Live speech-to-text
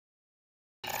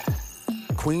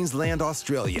Queensland,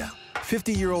 Australia.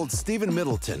 50-year-old Stephen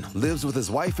Middleton lives with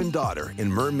his wife and daughter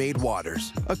in Mermaid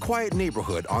Waters, a quiet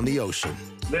neighborhood on the ocean.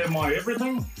 They're my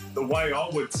everything, the way I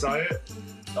would say it.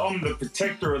 I'm the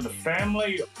protector of the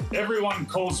family. Everyone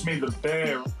calls me the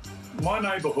bear. My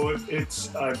neighbourhood, it's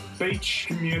a beach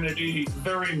community,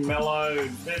 very mellow.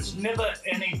 There's never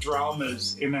any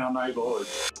dramas in our neighbourhood.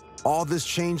 All this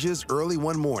changes early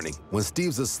one morning when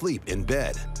Steve's asleep in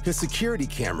bed. His security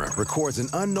camera records an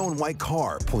unknown white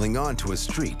car pulling onto a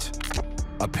street.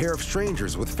 A pair of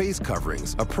strangers with face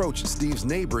coverings approach Steve's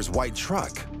neighbor's white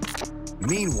truck.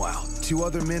 Meanwhile, two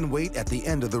other men wait at the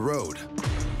end of the road.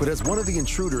 But as one of the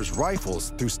intruders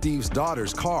rifles through Steve's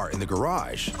daughter's car in the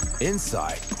garage,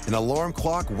 inside, an alarm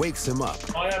clock wakes him up.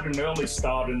 I had an early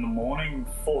start in the morning,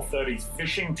 4:30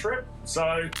 fishing trip.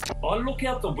 So I look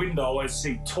out the window, I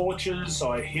see torches,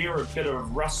 I hear a bit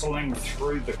of rustling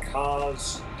through the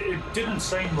cars. It didn't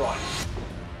seem right.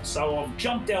 So I've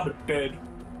jumped out of bed,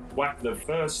 whacked the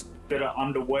first bit of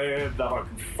underwear that I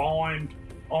could find.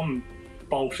 I'm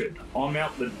bolted. I'm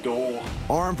out the door.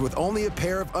 Armed with only a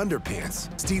pair of underpants,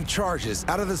 Steve charges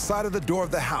out of the side of the door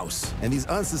of the house, and these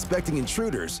unsuspecting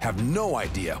intruders have no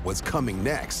idea what's coming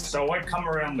next. So I come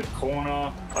around the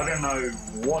corner. I don't know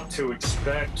what to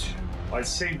expect. I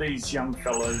see these young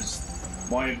fellas.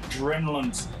 My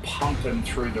adrenaline's pumping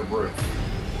through the roof.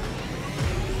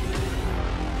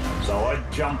 So I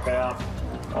jump out.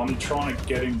 I'm trying to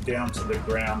get him down to the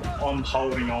ground. I'm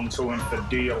holding on to him for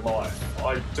dear life.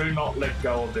 I do not let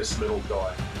go of this little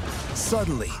guy.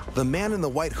 Suddenly, the man in the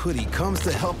white hoodie comes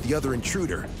to help the other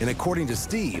intruder, and according to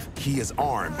Steve, he is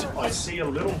armed. I see a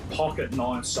little pocket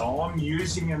knife, so I'm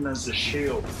using him as a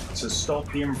shield to stop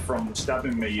him from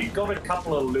stabbing me. He got a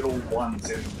couple of little ones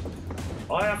in.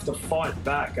 I have to fight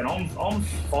back, and I'm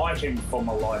fighting for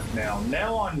my life now.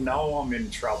 Now I know I'm in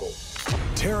trouble.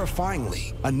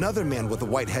 Terrifyingly, another man with a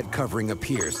white head covering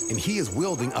appears, and he is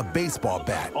wielding a baseball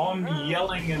bat. I'm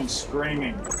yelling and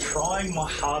screaming, trying my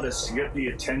hardest to get the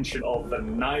attention of the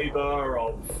neighbour,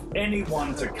 of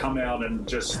anyone to come out and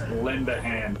just lend a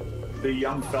hand. The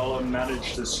young fella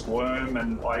managed to squirm,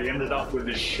 and I ended up with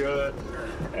his shirt,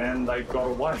 and they got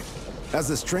away. As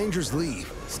the strangers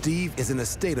leave, Steve is in a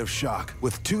state of shock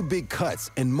with 2 big cuts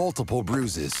and multiple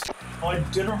bruises. I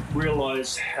didn't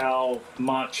realize how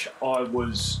much I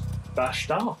was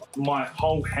bashed up. My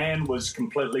whole hand was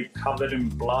completely covered in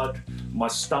blood. My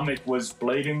stomach was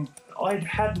bleeding. I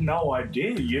had no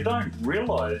idea. You don't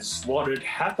realize what had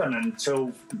happened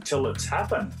until it's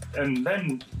happened. And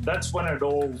then that's when it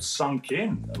all sunk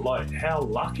in. Like, how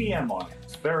lucky am I?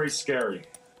 It's very scary.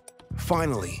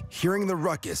 Finally, hearing the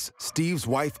ruckus, Steve's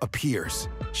wife appears.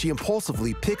 She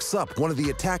impulsively picks up one of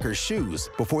the attacker's shoes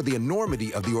before the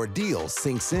enormity of the ordeal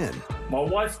sinks in. My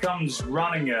wife comes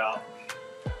running out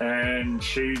and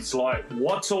she's like,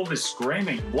 "What's all this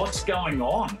screaming? What's going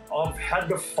on? I've had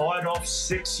to fight off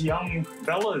 6 young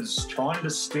fellas trying to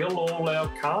steal all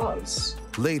our cars."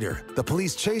 Later, the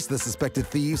police chase the suspected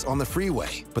thieves on the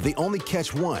freeway, but they only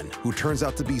catch one, who turns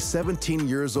out to be 17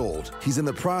 years old. He's in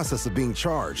the process of being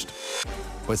charged.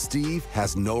 But Steve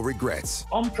has no regrets.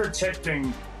 I'm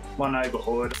protecting my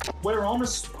neighbourhood. We're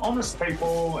honest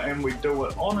people, and we do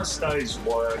an honest day's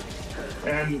work.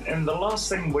 And the last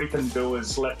thing we can do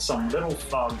is let some little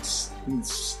thugs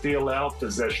steal our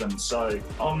possessions. So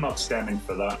I'm not standing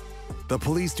for that. The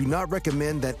police do not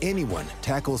recommend that anyone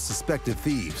tackles suspected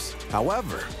thieves.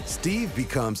 However, Steve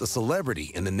becomes a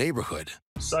celebrity in the neighborhood.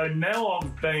 So now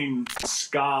I've been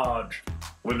scarred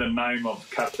with the name of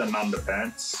Captain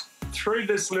Underpants. Through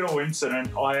this little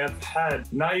incident, I have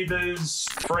had neighbours,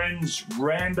 friends,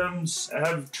 randoms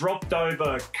have dropped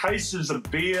over cases of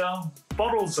beer,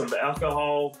 bottles of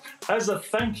alcohol as a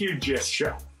thank you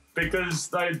gesture, because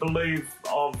they believe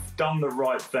I've done the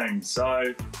right thing.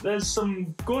 So there's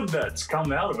some good that's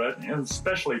come out of it, and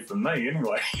especially for me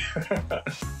anyway.